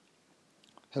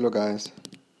Hello guys.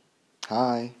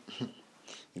 Hi.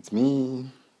 It's me.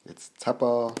 It's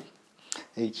Tapa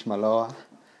H Maloa.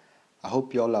 I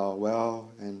hope you all are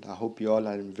well and I hope you all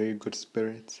are in very good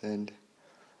spirits and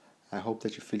I hope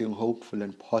that you're feeling hopeful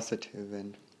and positive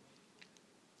and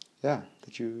yeah,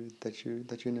 that you're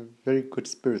in a very good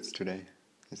spirits today,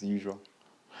 as usual.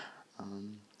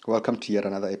 Welcome to yet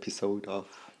another episode of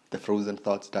the Frozen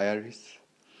Thoughts Diaries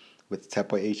with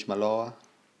Tapa H Maloa.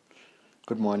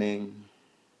 Good morning,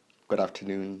 good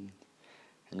afternoon,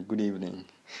 and good evening,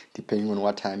 depending on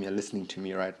what time you're listening to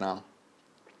me right now.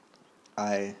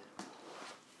 I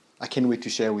can't wait to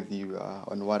share with you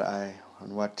on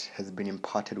what has been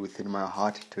imparted within my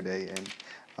heart today and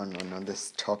on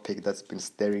this topic that's been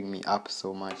stirring me up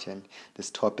so much, and this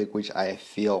topic which I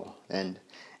feel and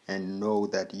know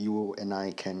that you and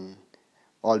I can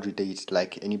all relate,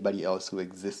 like anybody else who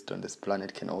exists on this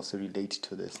planet can also relate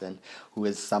to this and who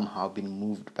has somehow been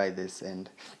moved by this. And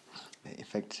in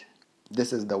fact,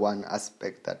 this is the one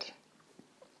aspect that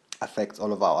affects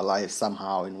all of our lives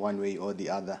somehow in one way or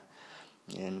the other.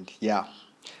 And yeah,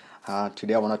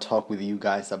 today I want to talk with you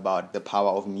guys about the power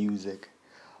of music.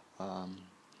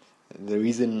 The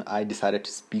reason I decided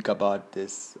to speak about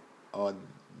this, or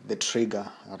the trigger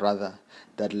rather,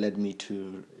 that led me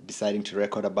to deciding to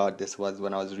record about this, was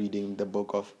when I was reading the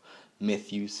book of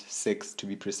Matthew 6, to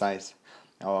be precise,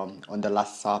 on the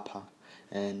Last Supper,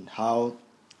 and how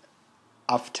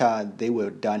after they were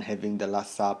done having the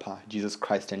Last Supper, Jesus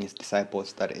Christ and his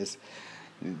disciples, that is,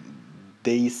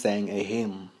 they sang a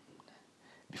hymn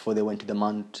before they went to the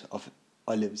Mount of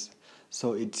Olives.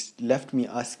 So it left me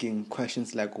asking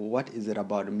questions like, what is it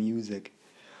about music?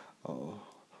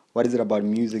 What is it about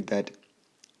music that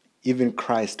even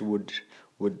Christ would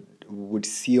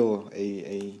seal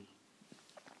a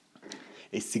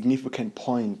significant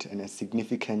point and a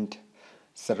significant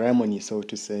ceremony, so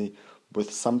to say,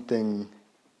 with something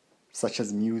such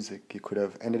as music? You could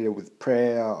have ended it with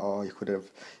prayer, or they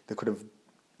could have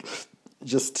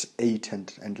just ate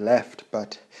and left,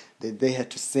 but they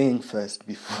had to sing first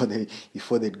before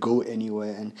they'd go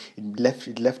anywhere. And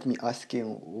it left me asking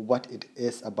what it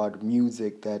is about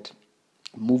music that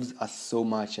moves us so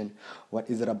much, and what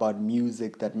is it about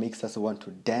music that makes us want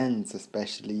to dance,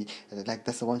 especially. Like,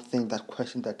 that's the one thing, that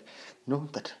question, that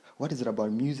that what is it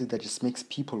about music that just makes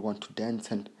people want to dance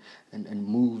and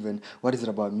move, and what is it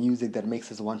about music that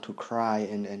makes us want to cry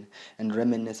and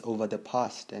reminisce over the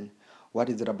past, and what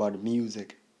is it about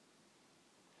music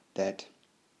that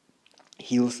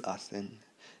heals us, and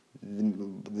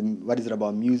what is it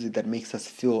about music that makes us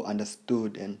feel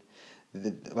understood, and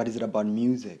what is it about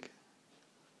music,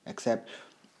 except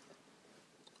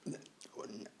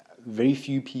very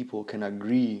few people can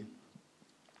agree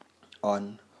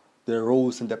on the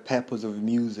roles and the purpose of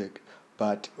music,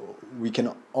 but we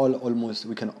can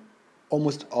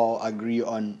almost all agree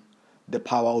on the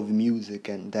power of music,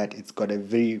 and that it's got a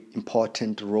very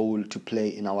important role to play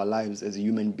in our lives as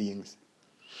human beings.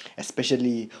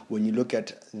 Especially when you look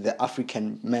at the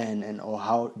African man, and or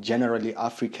how generally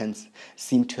Africans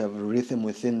seem to have rhythm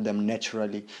within them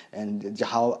naturally, and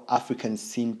how Africans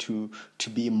seem to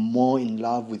be more in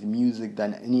love with music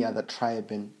than any other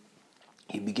tribe. And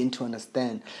you begin to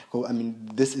understand.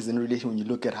 This is in relation when you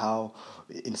look at how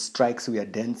in strikes we are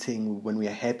dancing, when we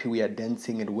are happy we are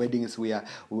dancing, at weddings we are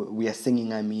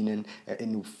singing. And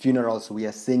in funerals we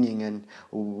are singing, and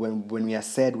when we are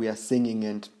sad we are singing,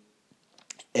 and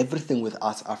everything with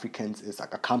us Africans is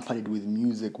like accompanied with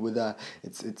music, whether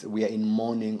it's we are in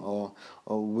mourning, or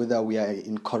whether we are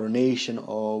in coronation,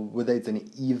 or whether it's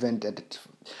an event,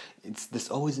 and there's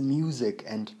always music.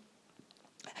 And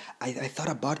I thought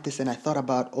about this, and I thought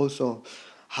about also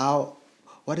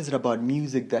what is it about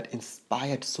music that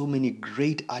inspired so many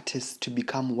great artists to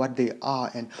become what they are,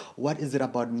 and what is it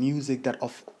about music that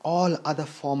of all other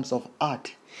forms of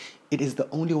art, it is the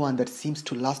only one that seems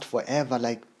to last forever.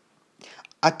 Like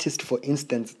artists, for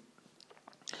instance,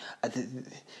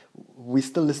 we're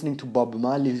still listening to Bob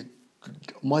Marley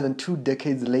more than 2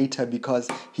 decades later, because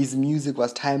his music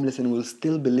was timeless, and we'll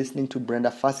still be listening to Brenda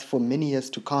Fassie for many years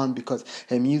to come, because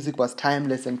her music was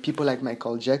timeless. And people like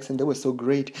Michael Jackson, they were so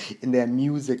great in their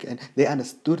music, and they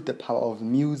understood the power of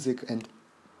music. And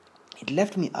it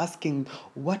left me asking,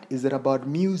 what is it about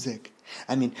music?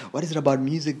 What is it about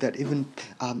music that even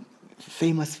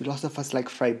famous philosophers like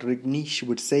Friedrich Nietzsche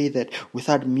would say that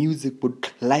without music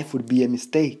life would be a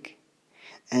mistake?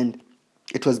 And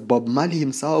it was Bob Marley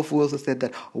himself who also said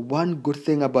that one good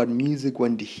thing about music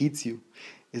when it hits you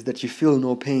is that you feel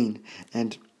no pain.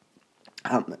 And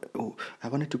I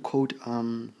wanted to quote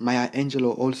Maya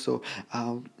Angelou also,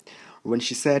 when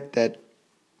she said that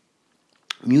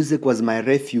music was my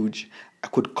refuge. I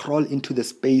could crawl into the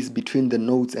space between the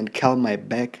notes and curl my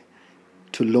back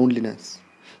to loneliness.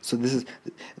 So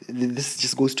this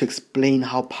just goes to explain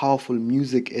how powerful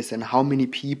music is and how many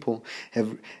people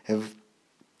have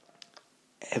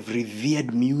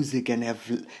revered music and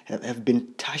have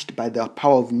been touched by the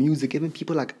power of music. Even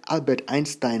people like Albert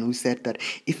Einstein, who said that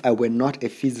if I were not a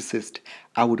physicist,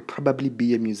 I would probably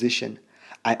be a musician.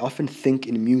 I often think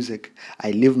in music.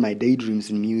 I live my daydreams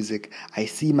in music. I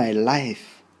see my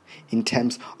life in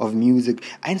terms of music.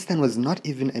 Einstein was not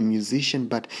even a musician,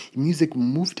 but music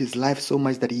moved his life so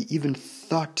much that he even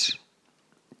thought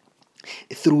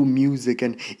through music.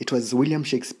 And it was William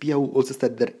Shakespeare who also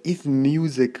said that if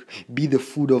music be the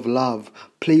food of love,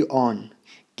 play on,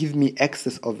 give me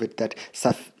excess of it, that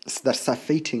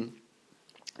suffocating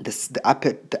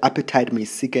the appetite may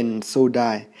sicken and so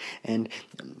die. And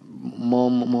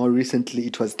more recently,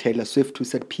 it was Taylor Swift who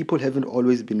said, people haven't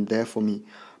always been there for me,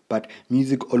 but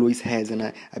music always has. And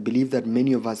I believe that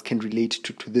many of us can relate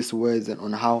to these words and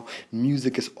on how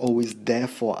music is always there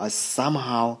for us.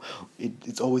 Somehow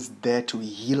it's always there to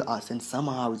heal us, and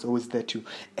somehow it's always there to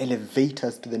elevate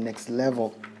us to the next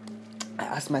level. I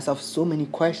asked myself so many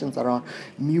questions around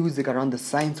music, around the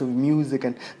science of music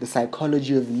and the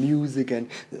psychology of music, and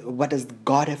what does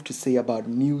God have to say about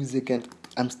music.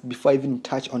 And before I even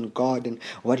touch on God and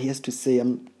what He has to say,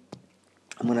 I'm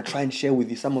going to try and share with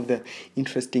you some of the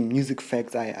interesting music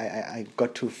facts I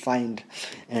got to find.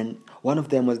 And one of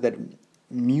them was that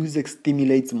music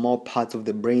stimulates more parts of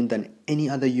the brain than any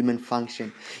other human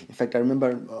function. In fact, I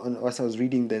remember as I was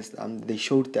reading this, they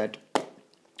showed that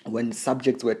when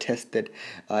subjects were tested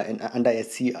under a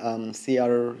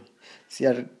CRG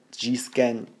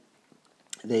scan,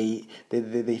 they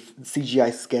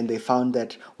CGI scan, they found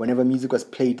that whenever music was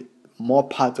played, more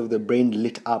parts of the brain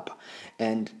lit up.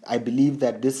 And I believe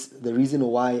that the reason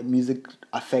why music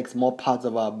affects more parts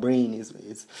of our brain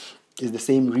is the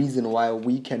same reason why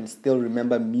we can still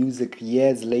remember music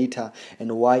years later,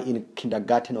 and why in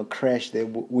kindergarten or creche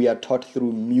we are taught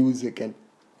through music. And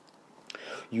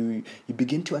you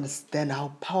begin to understand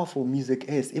how powerful music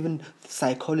is. Even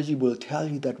psychology will tell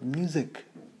you that music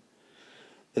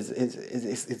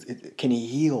it can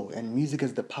heal, and music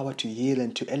has the power to heal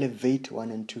and to elevate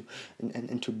one, and to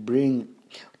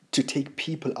take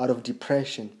people out of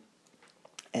depression.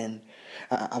 And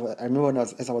I remember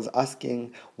as I was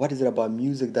asking, what is it about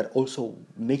music that also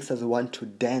makes us want to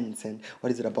dance, and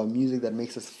what is it about music that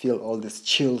makes us feel all these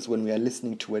chills when we are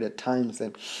listening to it at times?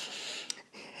 And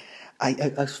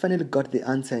I finally got the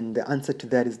answer, and the answer to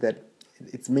that is that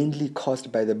it's mainly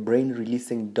caused by the brain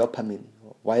releasing dopamine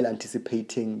while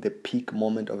anticipating the peak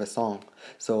moment of a song.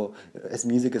 So as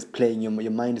music is playing, your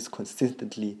mind is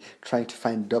consistently trying to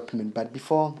find dopamine. But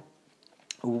before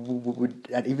we would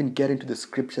even get into the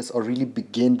scriptures or really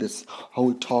begin this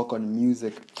whole talk on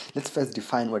music, let's first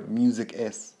define what music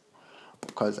is,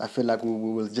 because I feel like we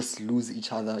will just lose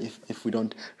each other if we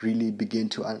don't really begin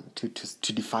to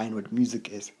define what music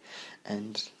is.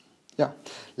 And yeah,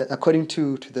 according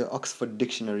to the Oxford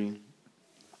Dictionary,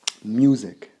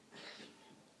 music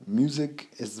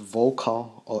is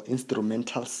vocal or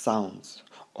instrumental sounds,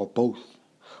 or both,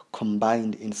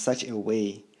 combined in such a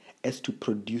way as to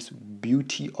produce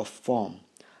beauty of form,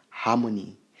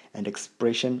 harmony, and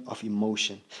expression of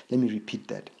emotion. Let me repeat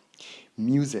that.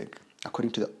 Music,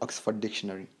 according to the Oxford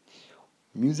Dictionary,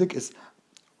 music is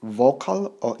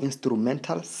vocal or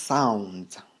instrumental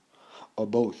sounds, or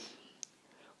both,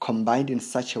 combined in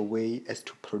such a way as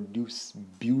to produce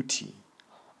beauty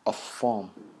of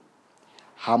form,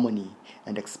 harmony,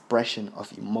 and expression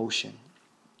of emotion.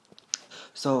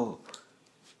 So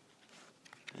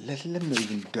let me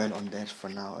even dwell on that for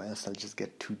now, or else I'll just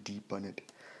get too deep on it.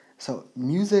 So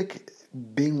music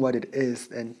being what it is,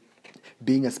 and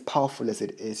being as powerful as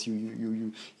it is,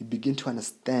 you begin to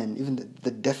understand. Even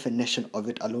the definition of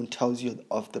it alone tells you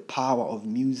of the power of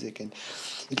music. And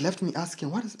it left me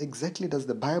asking, exactly does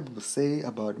the Bible say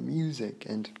about music,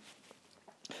 and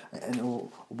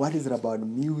what is it about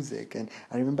music? And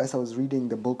I remember as I was reading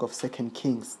the book of 2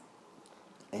 Kings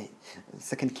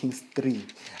 3,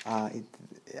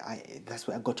 that's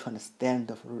where I got to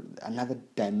understand another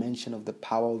dimension of the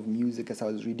power of music as I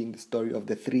was reading the story of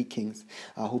the 3 kings.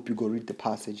 I hope you go read the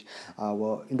passage.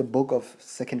 Well, in the book of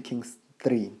 2 Kings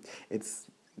 3, it's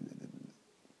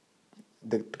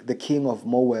the king of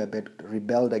Moab had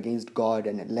rebelled against God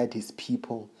and had led his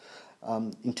people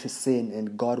into sin,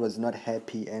 and God was not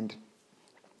happy. And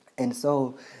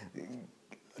so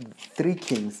 3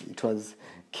 kings, it was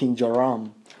King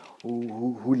Joram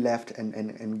who left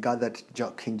and gathered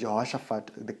King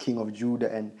Jehoshaphat, the king of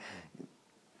Judah,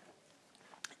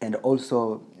 and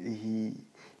also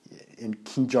and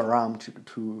King Joram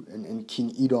and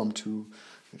King Edom to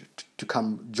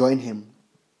come join him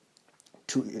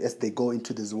as they go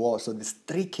into this war. So these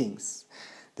three kings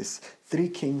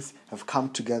have come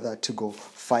together to go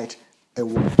fight a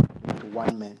war with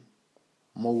one man,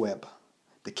 Moab,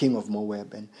 the king of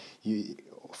Moab. And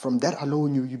from that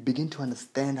alone, you begin to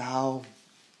understand how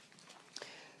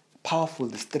powerful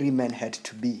these three men had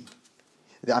to be.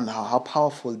 How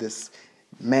powerful this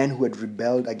man who had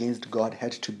rebelled against God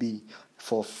had to be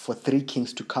for three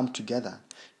kings to come together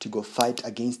to go fight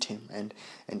against him and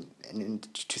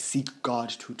to seek God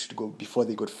to go before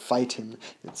they could fight him.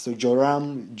 So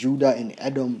Joram, Judah, and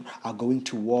Edom are going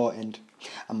to war, and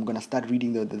I'm going to start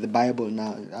reading the Bible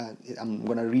now. I'm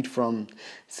going to read from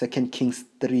 2 Kings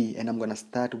 3, and I'm going to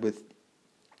start with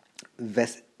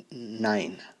verse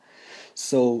 9.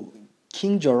 So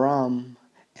King Joram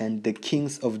and the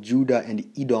kings of Judah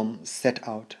and Edom set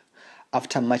out.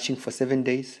 After marching for 7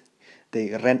 days, they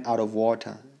ran out of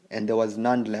water, and there was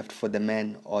none left for the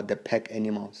men or the pack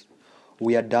animals.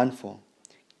 "We are done for,"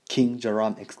 King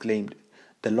Joram exclaimed.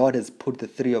 "The Lord has put the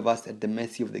three of us at the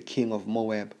mercy of the king of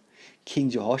Moab." King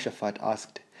Jehoshaphat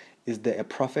asked, "Is there a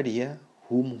prophet here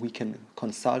whom we can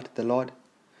consult the Lord?"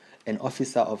 An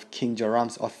officer of King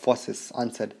Joram's forces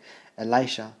answered,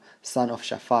 "Elisha, son of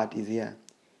Shaphat, is here."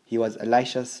 He was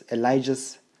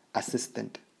Elijah's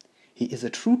assistant. "He is a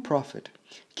true prophet,"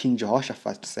 King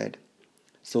Jehoshaphat said.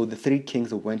 So the three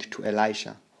kings went to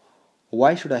Elisha.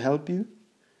 "Why should I help you?"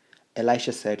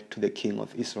 Elisha said to the king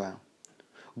of Israel,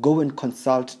 "Go and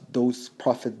consult those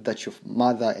prophets that your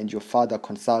mother and your father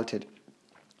consulted."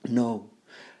 "No,"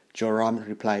 Joram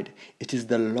replied, "it is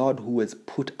the Lord who has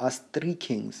put us three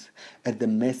kings at the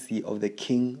mercy of the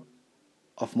king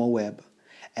of Moab."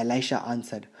 Elisha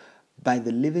answered, "By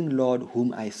the living Lord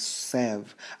whom I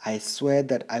serve, I swear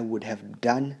that I would have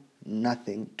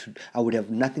nothing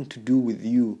to do with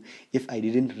you if I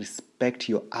didn't respect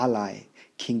your ally,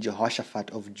 King Jehoshaphat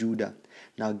of Judah.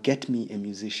 Now get me a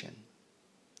musician."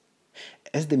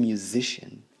 As the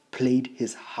musician played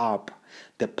his harp,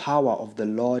 the power of the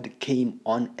Lord came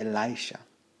on Elisha.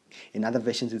 In other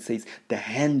versions it says, "The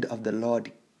hand of the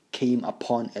Lord came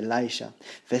upon Elisha."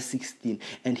 Verse 16,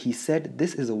 "And he said,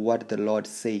 'This is what the Lord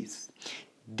says.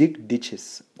 Dig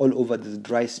ditches all over this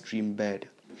dry stream bed.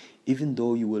 Even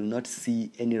though you will not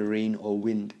see any rain or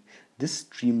wind, this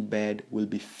stream bed will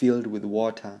be filled with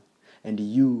water, and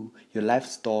you, your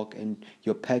livestock, and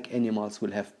your pack animals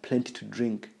will have plenty to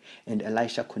drink." And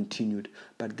Elisha continued,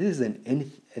 "But this is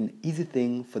an easy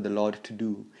thing for the Lord to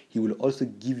do. He will also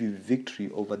give you victory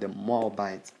over the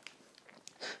Moabites."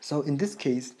 So in this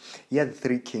case, here are the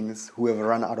three kings who have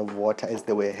run out of water as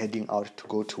they were heading out to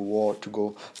go to war, to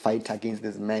go fight against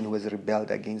this man who has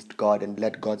rebelled against God and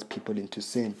led God's people into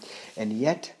sin. And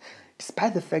yet,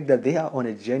 despite the fact that they are on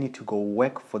a journey to go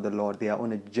work for the Lord, they are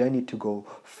on a journey to go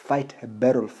fight a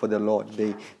battle for the Lord,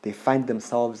 they find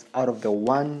themselves out of the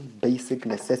one basic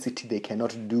necessity they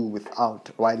cannot do without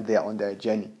while they are on their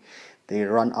journey. They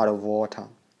run out of water.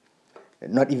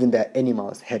 Not even their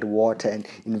animals had water. And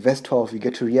in verse 12, you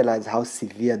get to realize how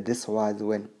severe this was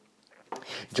when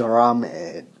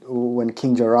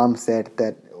King Joram said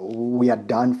that we are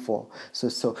done for.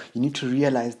 So you need to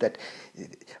realize that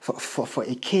for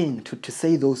a king to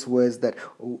say those words that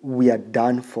we are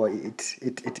done for,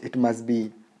 it must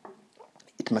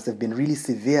have been really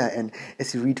severe. And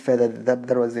as you read further,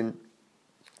 that was in.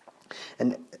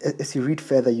 And as you read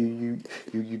further, you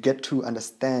get to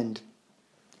understand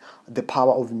the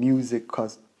power of music.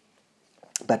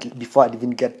 But before I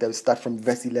even get there, start from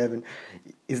verse 11.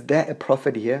 "Is there a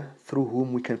prophet here through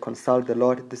whom we can consult the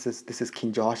Lord?" This is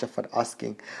King Jehoshaphat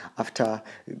asking after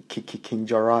King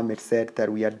Joram had said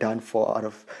that we are done for out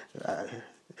of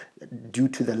due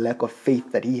to the lack of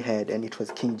faith that he had. And it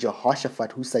was King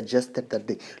Jehoshaphat who suggested that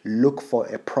they look for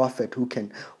a prophet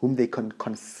whom they can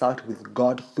consult with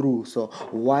God through. So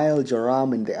while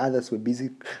Joram and the others were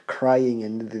busy crying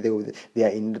and they are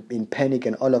in panic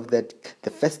and all of that,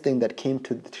 the first thing that came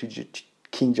to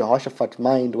King Jehoshaphat's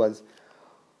mind was,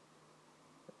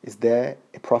 "Is there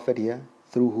a prophet here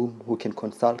through whom we can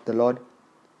consult the Lord?"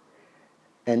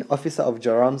 An officer of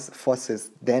Joram's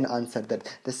forces then answered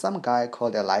that there's some guy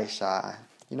called Elisha.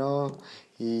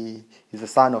 He's the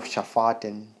son of Shaphat,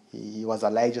 and he was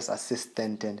Elijah's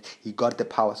assistant, and he got the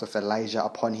powers of Elijah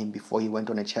upon him before he went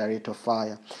on a chariot of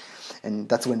fire. And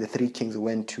that's when the three kings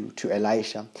went to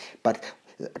Elisha. But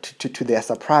to their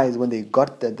surprise, when they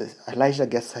got there, Elijah,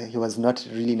 guess he was not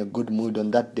really in a good mood on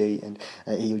that day, and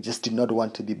he just did not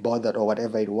want to be bothered or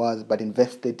whatever it was. But in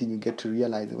verse 13, you get to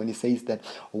realize when he says that,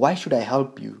 "Why should I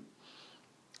help you?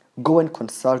 Go and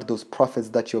consult those prophets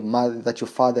that your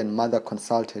father and mother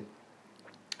consulted."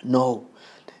 No.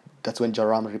 That's when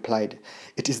Joram replied,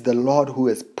 "It is the Lord who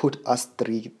has put us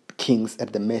 3 kings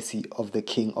at the mercy of the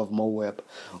king of Moab."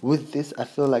 With this, I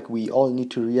feel like we all need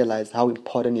to realize how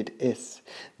important it is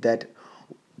that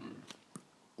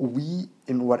we,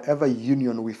 in whatever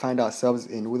union we find ourselves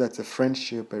in, whether it's a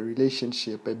friendship, a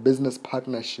relationship, a business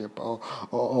partnership, or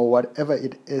whatever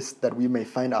it is that we may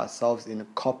find ourselves in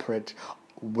corporate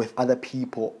with other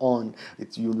people on,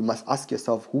 you must ask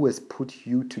yourself, who has put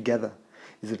you together?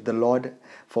 Is it the Lord?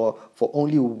 For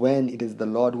only when it is the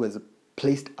Lord who has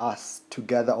placed us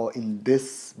together, or in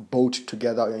this boat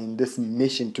together, or in this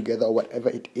mission together, or whatever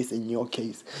it is in your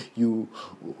case, you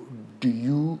do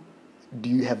you do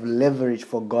you have leverage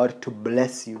for God to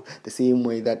bless you the same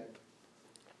way that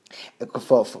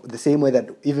for the same way that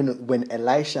even when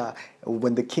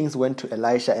the kings went to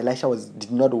Elisha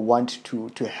did not want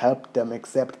to help them,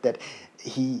 except that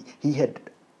he had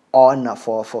honor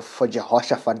for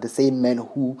Jehoshaphat, the same man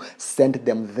who sent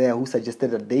them there, who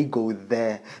suggested that they go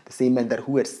there, the same man that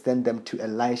who had sent them to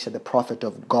Elisha, the prophet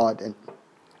of God. And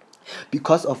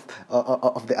because of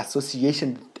the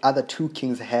association the other 2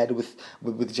 kings had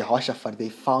with Jehoshaphat, they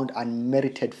found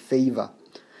unmerited favor.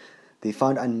 They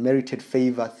found unmerited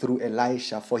favor through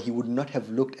Elisha, for he would not have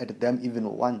looked at them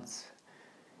even once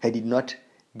had it not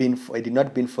been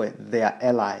for their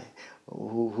ally,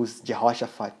 who's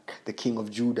Jehoshaphat, the king of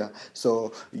Judah.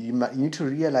 So you need to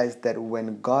realize that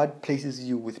when God places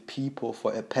you with people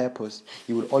for a purpose,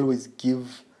 He will always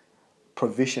give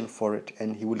provision for it,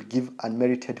 and He will give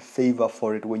unmerited favor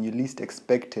for it when you least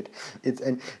expect it.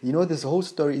 And this whole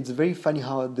story, it's very funny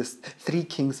how this 3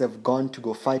 kings have gone to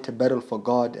go fight a battle for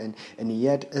God, and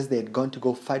yet as they had gone to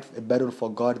go fight a battle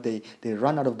for God, they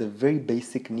run out of the very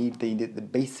basic need. They need the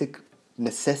basic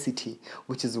necessity,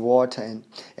 which is water,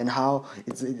 and how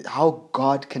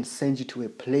God can send you to a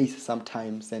place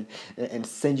sometimes, and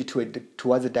send you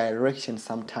towards a direction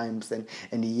sometimes, and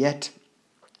yet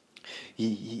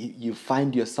you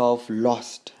find yourself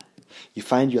lost. You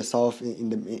find yourself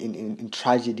in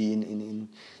tragedy, in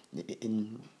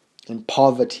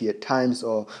poverty at times,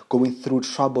 or going through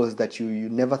troubles that you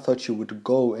never thought you would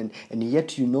go, and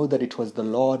yet you know that it was the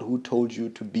Lord who told you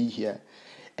to be here.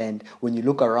 And when you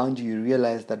look around you, you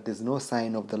realize that there's no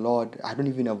sign of the Lord. I don't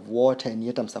even have water, and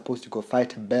yet I'm supposed to go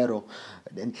fight a battle.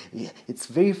 And it's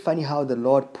very funny how the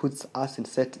Lord puts us in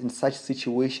such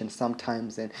situations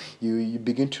sometimes, and you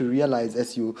begin to realize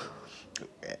as you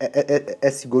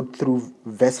go through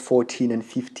verse 14 and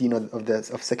 15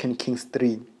 of 2 Kings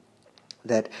 3,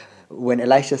 that when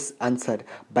Elisha answered,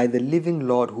 "By the living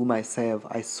Lord whom I serve,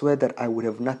 I swear that I would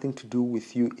have nothing to do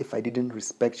with you if I didn't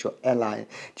respect your ally,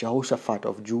 Jehoshaphat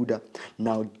of Judah.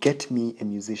 Now get me a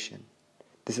musician."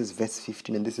 This is verse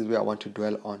 15, and this is where I want to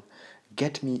dwell on.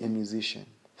 Get me a musician.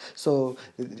 So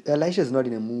Elisha is not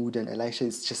in a mood, and Elisha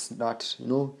is just not,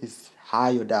 he's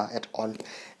high or down at all.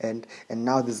 And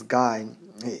now this guy,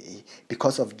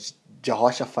 because of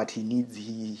Jehoshaphat,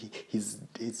 he's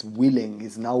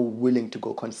now willing to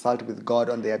go consult with God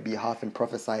on their behalf and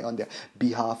prophesy on their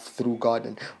behalf through God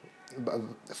and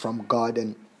from God,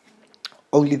 and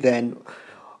only then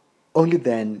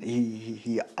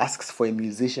he asks for a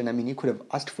musician. I mean, he could have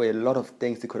asked for a lot of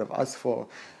things. He could have asked for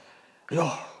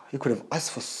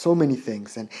so many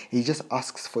things, and he just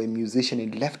asks for a musician.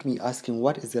 It left me asking,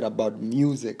 what is it about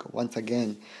music? Once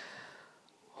again,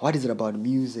 what is it about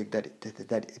music that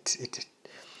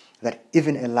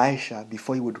even Elisha,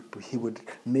 before he would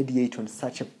mediate on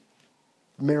such a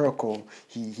miracle,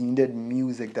 he needed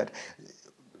music? That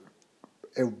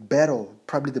a battle,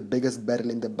 probably the biggest battle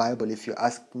in the Bible, if you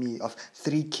ask me, of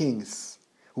 3 kings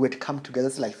who had come together.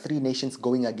 It's like 3 nations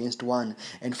going against one,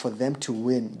 and for them to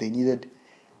win, they needed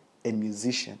a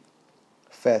musician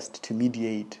first to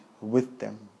mediate with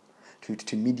them,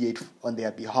 to mediate on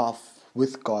their behalf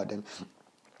with God. And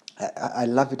I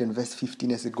love it in verse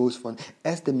 15 as it goes on.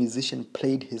 As the musician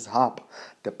played his harp,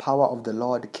 the power of the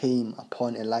Lord came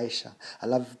upon Elisha. I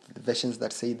love the versions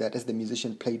that say that as the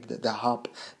musician played the harp,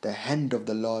 the hand of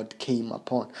the Lord came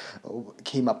upon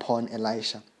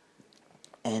Elisha.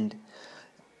 And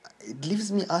it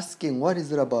leaves me asking, what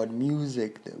is it about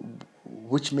music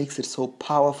which makes it so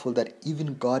powerful that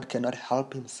even God cannot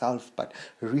help Himself but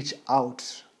reach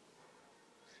out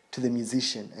to the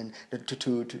musician and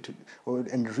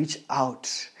and reach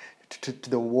out to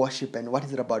the worship? And what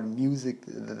is it about music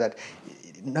that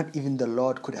not even the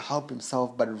Lord could help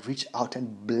Himself but reach out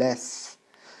and bless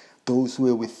those who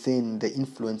are within the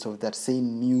influence of that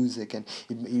same music? And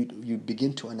you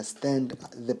begin to understand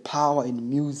the power in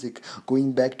music,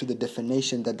 going back to the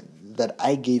definition that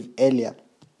I gave earlier,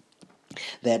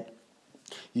 that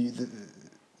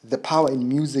the power in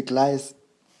music lies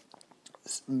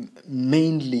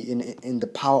mainly in the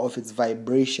power of its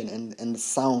vibration and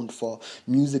sound. For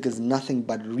music is nothing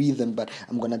but rhythm, but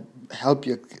I'm going to help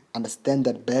you understand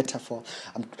that better.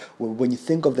 When you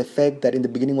think of the fact that in the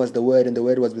beginning was the Word, and the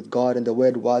Word was with God, and the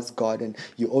Word was God, and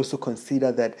you also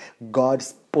consider that God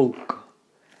spoke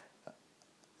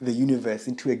the universe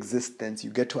into existence, you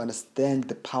get to understand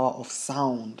the power of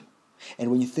sound.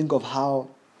 And when you think of how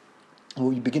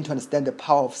when you begin to understand the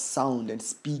power of sound and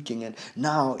speaking, and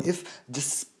now if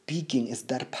just speaking is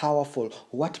that powerful,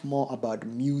 what more about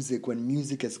music, when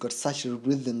music has got such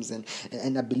rhythms? And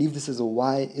I believe this is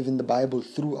why even the Bible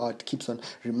throughout keeps on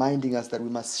reminding us that we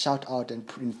must shout out and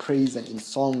in praise and in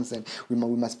songs, and we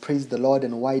must praise the Lord,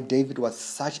 and why David was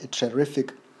such a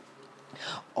terrific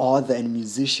author and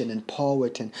musician and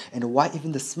poet, and why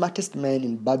even the smartest man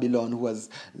in Babylon, who was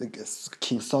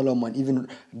King Solomon, even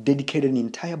dedicated an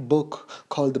entire book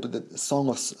called the Song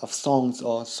of Songs,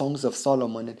 or Songs of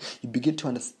Solomon. And you begin to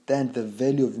understand the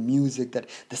value of music, that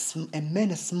a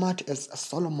man as smart as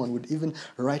Solomon would even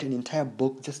write an entire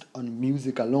book just on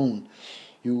music alone.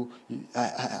 It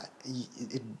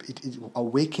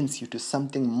awakens you to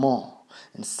something more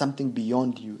and something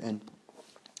beyond you. And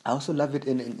I also love it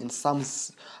in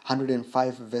Psalms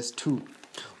 105 verse 2,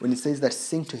 when it says that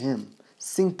sing to him,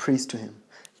 sing praise to him,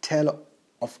 tell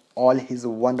of all his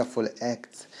wonderful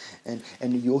acts. And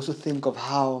you also think of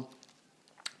how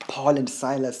Paul and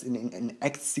Silas in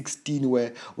Acts 16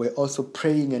 were also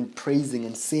praying and praising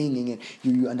and singing, and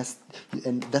you understand,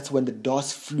 and that's when the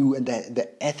doors flew and the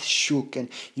earth shook, and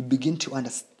you begin to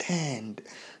understand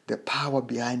the power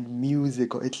behind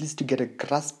music, or at least to get a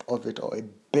grasp of it, or a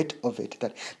bit of it,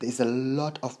 that there is a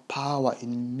lot of power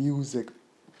in music.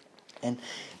 And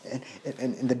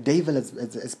the devil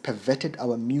has perverted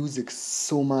our music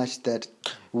so much that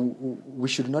we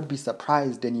should not be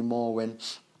surprised anymore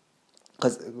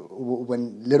because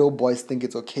when little boys think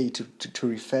it's okay to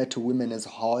refer to women as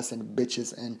whores and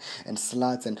bitches and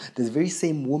sluts, and the very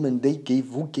same woman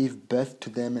who gave birth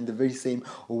to them, and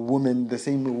the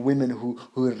same women who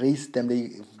raised them,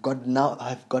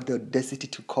 have got the audacity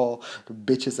to call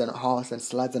bitches and whores and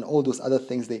sluts and all those other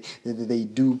things they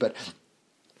do. But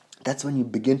that's when you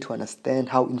begin to understand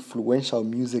how influential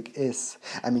music is.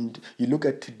 I mean, you look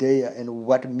at today and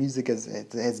what music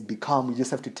has become. You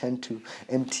just have to turn to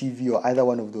MTV or either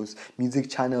one of those music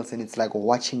channels, and it's like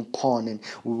watching porn. And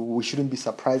we shouldn't be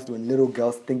surprised when little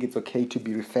girls think it's okay to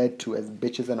be referred to as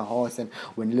bitches and whores, and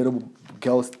when little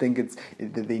girls think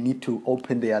that they need to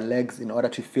open their legs in order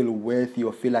to feel worthy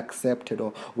or feel accepted,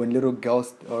 or when little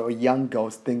girls or young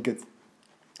girls think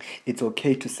it's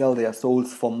okay to sell their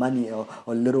souls for money, or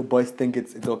little boys think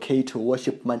it's okay to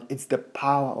worship money. It's the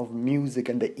power of music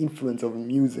and the influence of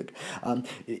music. I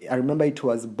remember it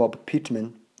was Bob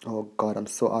Pittman. Oh God, I'm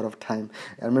so out of time.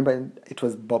 I remember it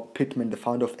was Bob Pittman, the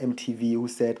founder of MTV, who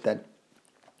said that,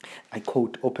 I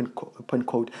quote, open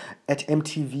quote, "At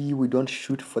MTV, we don't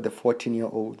shoot for the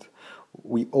 14-year-olds.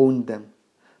 We own them.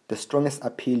 The strongest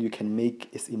appeal you can make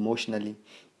is emotionally.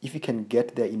 If you can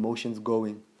get their emotions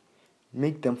going,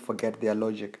 make them forget their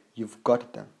logic. You've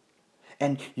got them."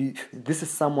 And this is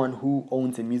someone who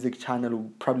owns a music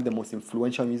channel, probably the most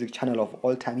influential music channel of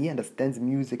all time. He understands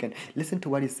music, and listen to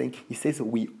what he's saying. He says,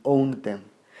 we own them.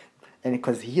 And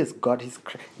because he has got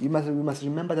we must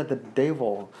remember that the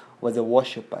devil was a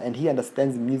worshipper, and he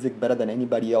understands music better than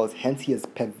anybody else. Hence, he has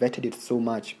perverted it so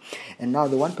much. And now,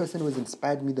 the one person who has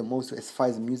inspired me the most as far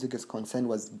as music is concerned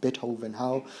was Beethoven.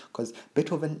 How? Because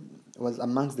Beethoven was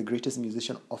amongst the greatest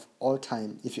musicians of all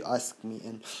time, if you ask me.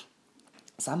 And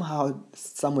somehow,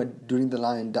 somewhere down the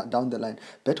line,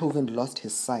 Beethoven lost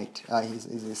his sight,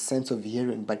 his sense of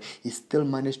hearing, but he still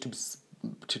managed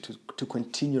to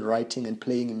continue writing and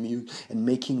playing and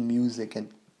making music,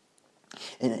 and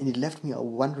it left me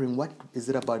wondering, what is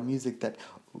it about music that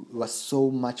was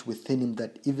so much within him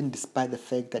that even despite the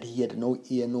fact that he had no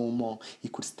ear no more, he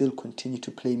could still continue to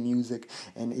play music.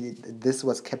 And this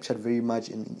was captured very much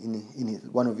in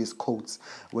one of his quotes,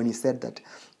 when he said that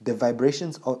the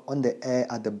vibrations on the air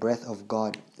are the breath of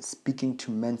God speaking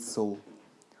to man's soul.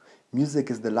 Music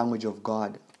is the language of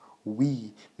God.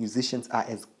 We, musicians, are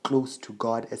as close to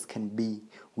God as can be.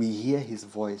 We hear his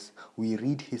voice. We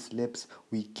read his lips.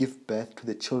 We give birth to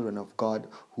the children of God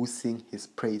who sing his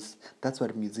praise. That's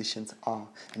what musicians are.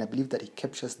 And I believe that he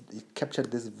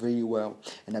captured this very well.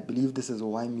 And I believe this is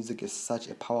why music is such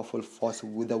a powerful force,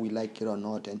 whether we like it or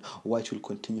not, and why it will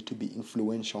continue to be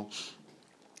influential.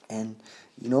 And,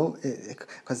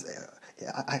 because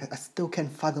I still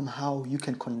can't fathom how you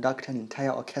can conduct an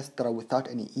entire orchestra without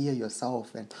any ear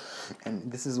yourself,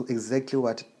 and this is exactly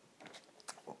what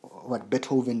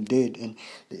Beethoven did. And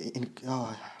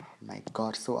My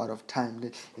God, so out of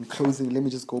time. In closing, let me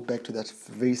just go back to that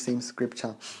very same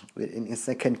scripture in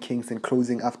 2 Kings. In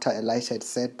closing, after Elisha had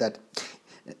said that,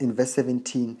 in verse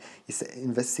 17,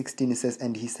 in verse 16, it says,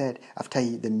 and he said, after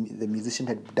the musician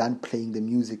had done playing the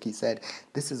music, he said,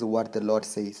 this is what the Lord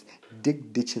says,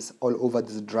 dig ditches all over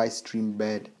this dry stream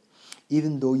bed.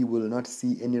 Even though you will not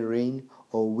see any rain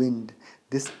or wind,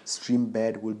 this stream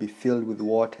bed will be filled with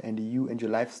water, and you and your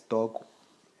livestock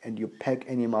and your pack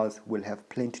animals will have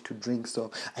plenty to drink.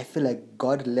 So I feel like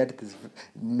God led this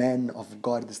man of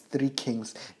God, these three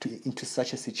kings, into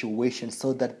such a situation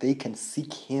so that they can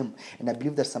seek Him. And I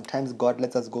believe that sometimes God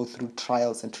lets us go through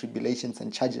trials and tribulations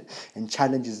and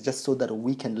challenges just so that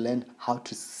we can learn how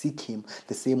to seek Him.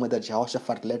 The same way that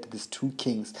Jehoshaphat led these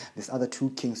other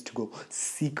two kings to go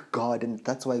seek God. And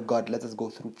that's why God lets us go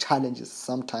through challenges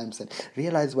sometimes and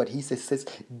realize what He says,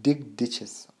 dig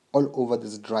ditches all over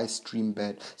this dry stream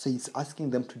bed. So he's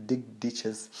asking them to dig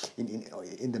ditches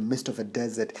in the midst of a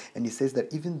desert. And he says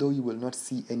that even though you will not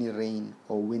see any rain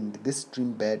or wind, this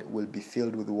stream bed will be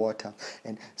filled with water.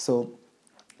 And so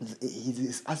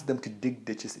he's asked them to dig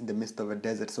ditches in the midst of a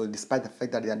desert. So despite the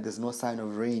fact that there's no sign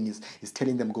of rain, he's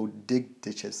telling them go dig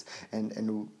ditches.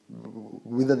 And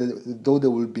though there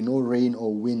will be no rain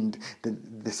or wind,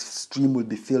 the stream will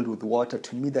be filled with water.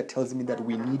 To me, that tells me that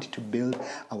we need to build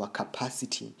our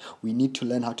capacity. We need to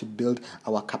learn how to build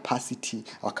our capacity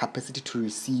to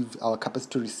receive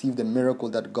the miracle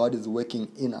that God is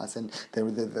working in us, and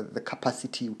the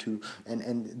capacity to,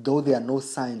 and though there are no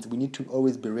signs, we need to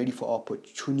always be ready for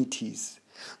opportunities.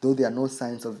 Though there are no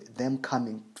signs of them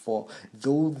coming, for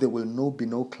though there will be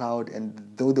no cloud, and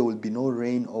though there will be no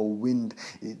rain or wind,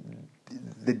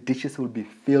 the ditches will be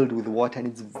filled with water. And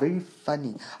it's very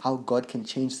funny how God can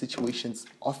change situations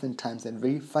oftentimes, and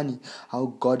very funny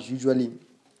how God usually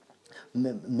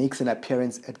makes an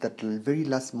appearance at that very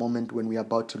last moment when we're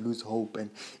about to lose hope. And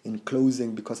in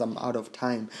closing, because I'm out of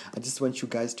time, I just want you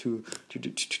guys to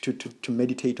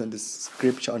meditate on this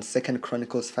scripture on 2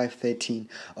 Chronicles 5:13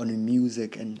 on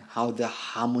music, and how the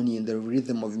harmony and the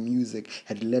rhythm of music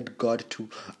had led God to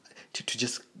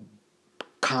just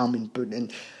calm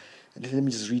and let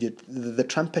me just read it. The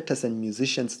trumpeters and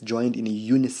musicians joined in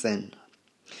unison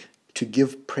to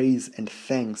give praise and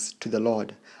thanks to the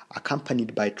Lord,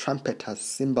 accompanied by trumpeters,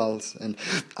 cymbals, and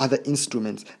other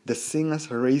instruments. The singers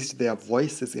raised their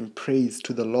voices in praise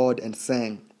to the Lord and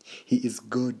sang, He is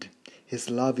good, His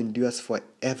love endures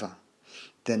forever.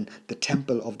 Then the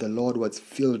temple of the Lord was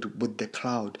filled with the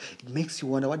cloud. It makes you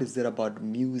wonder, what is it about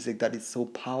music that is so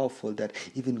powerful that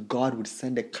even God would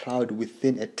send a cloud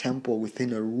within a temple,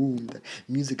 within a room? That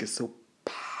music is so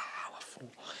powerful.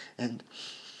 And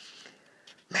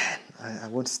man, I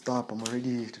won't stop. I'm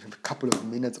already a couple of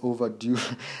minutes overdue.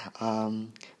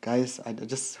 Guys, I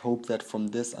just hope that from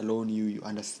this alone you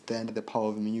understand the power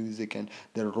of music and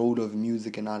the role of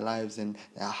music in our lives, and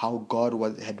how God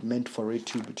had meant for it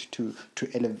to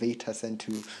elevate us and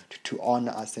to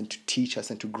honor us and to teach us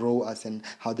and to grow us, and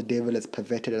how the devil has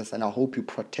perverted us. And I hope you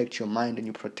protect your mind and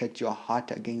you protect your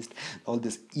heart against all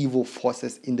these evil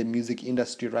forces in the music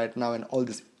industry right now, and all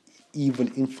this evil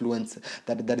influence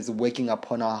that is working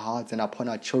upon our hearts and upon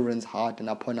our children's heart and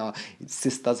upon our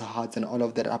sisters' hearts and all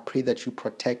of that. I pray that you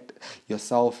protect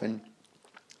yourself, and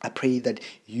I pray that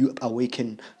you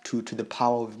awaken to the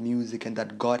power of music, and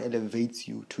that God elevates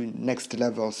you to next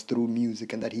levels through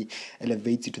music, and that He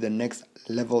elevates you to the next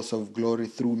levels of glory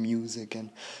through music. And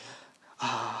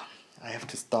I have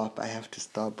to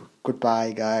stop.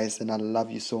 Goodbye, guys, and I love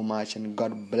you so much, and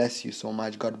God bless you so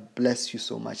much. God bless you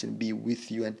so much and be with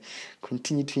you, and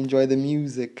continue to enjoy the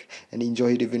music and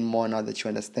enjoy it even more now that you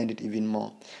understand it even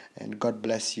more. And God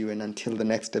bless you, and until the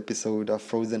next episode of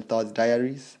Frozen Thoughts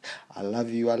Diaries, I love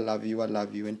you,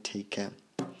 and take care.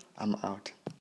 I'm out.